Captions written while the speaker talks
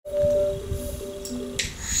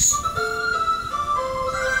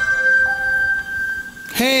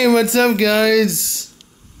Hey, what's up, guys?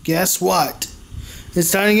 Guess what? It's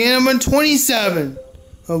starting game number 27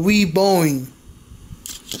 of Wii Bowling.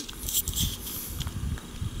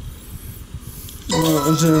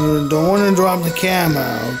 Don't want to drop the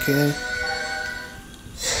camera, okay?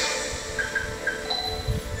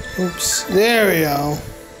 Oops, there we go.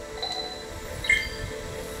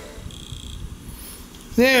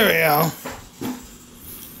 There we go.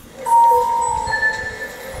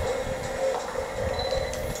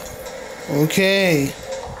 Okay.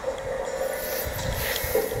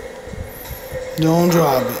 Don't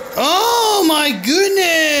drop it. Oh my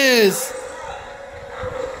goodness!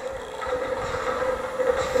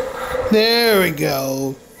 There we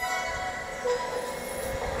go.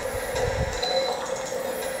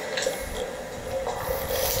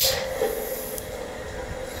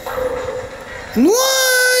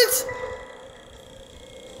 What?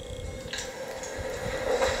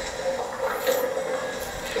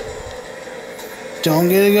 Don't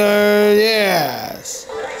get a girl, yes.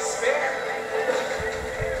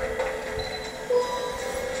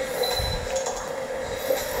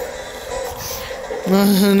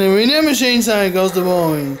 The rename machine side goes to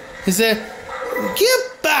bowling. He said,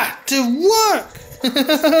 "Get back to work."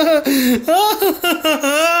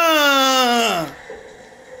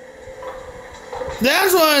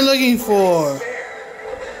 That's what I'm looking for.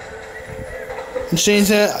 Machine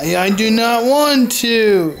said, "I do not want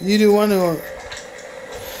to." You do want to.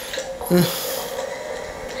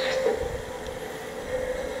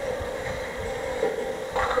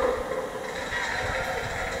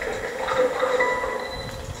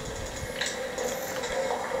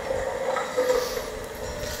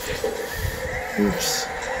 Oops.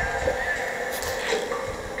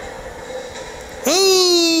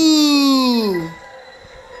 Ooh!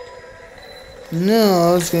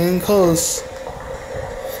 No, it's getting close.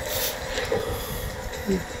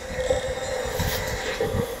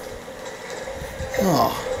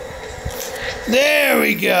 Oh. There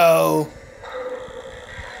we go.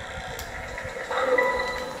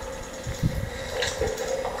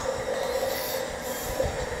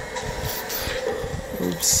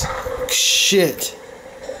 Oops. Shit.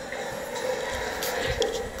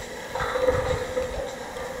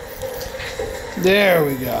 There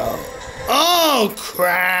we go. Oh,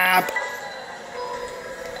 crap.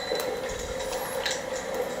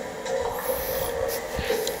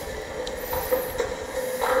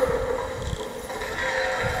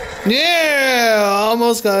 Yeah,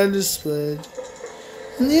 almost got it displayed.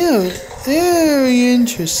 Yeah, very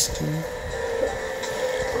interesting.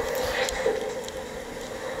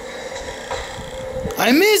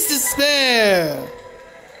 I missed the spare.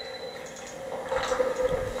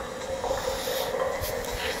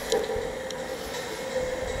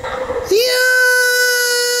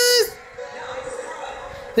 Yes!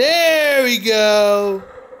 There we go.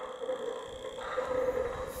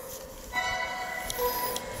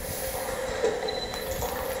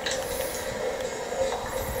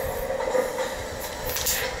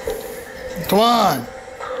 Come on.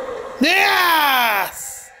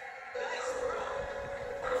 Yes!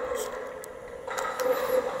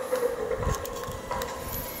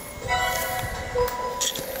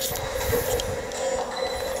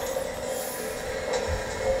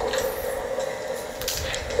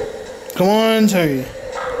 Come on, Terry.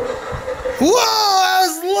 Whoa, I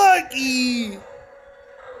was lucky.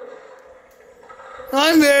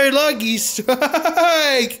 I'm very lucky.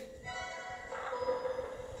 Strike.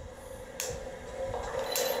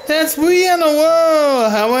 That's we in the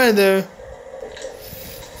world. However,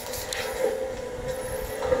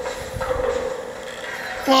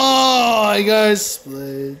 oh, I got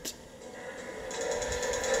split.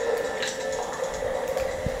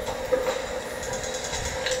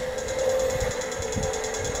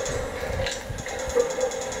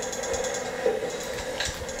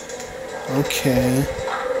 Okay.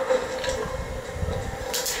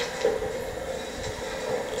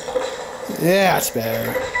 Yeah, that's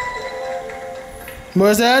better.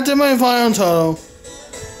 What's that to my final total?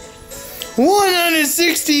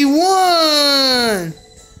 161!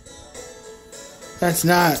 That's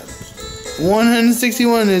not.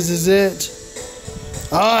 161 is it?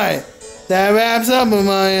 Alright. That wraps up with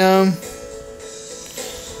my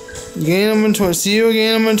game number 20. See you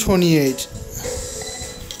again number 28.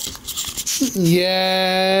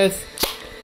 Yes.